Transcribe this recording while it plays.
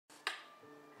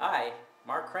Hi,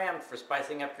 Mark Cram for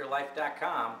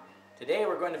SpicingUpYourLife.com. Today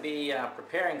we're going to be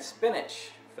preparing spinach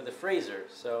for the freezer.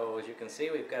 So as you can see,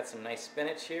 we've got some nice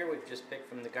spinach here we've just picked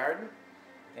from the garden,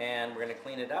 and we're going to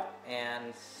clean it up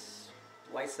and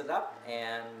slice it up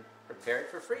and prepare it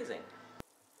for freezing.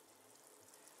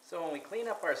 So when we clean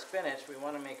up our spinach, we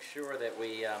want to make sure that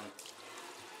we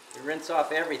rinse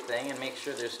off everything and make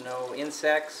sure there's no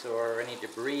insects or any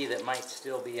debris that might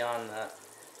still be on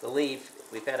the leaf.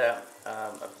 We've had a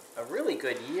really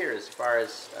good year as far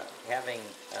as having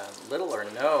little or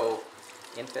no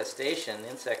infestation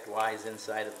insect-wise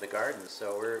inside of the garden.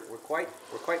 So we're quite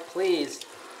pleased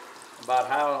about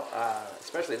how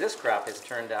especially this crop has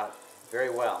turned out very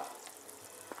well.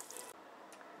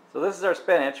 So this is our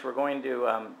spinach. We're going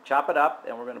to chop it up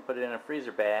and we're going to put it in a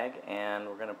freezer bag and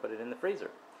we're going to put it in the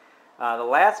freezer. The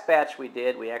last batch we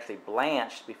did, we actually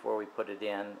blanched before we put it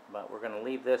in, but we're going to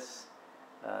leave this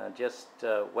just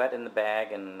wet in the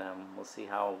bag, and we'll see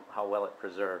how well it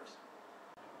preserves.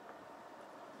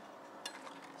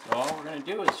 So all we're going to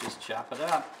do is just chop it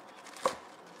up,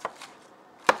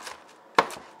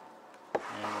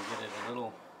 and we'll get it a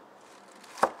little,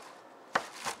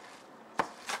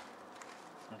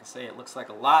 like I say, it looks like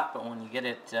a lot, but when you get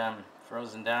it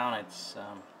frozen down, it's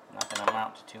not going to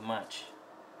amount to too much.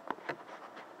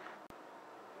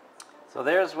 So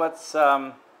there's what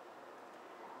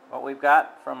we've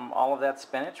got from all of that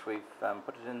spinach. We've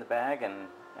put it in the bag and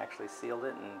actually sealed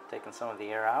it and taken some of the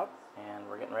air out, and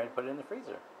we're getting ready to put it in the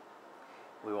freezer.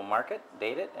 We will mark it,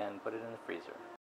 date it, and put it in the freezer.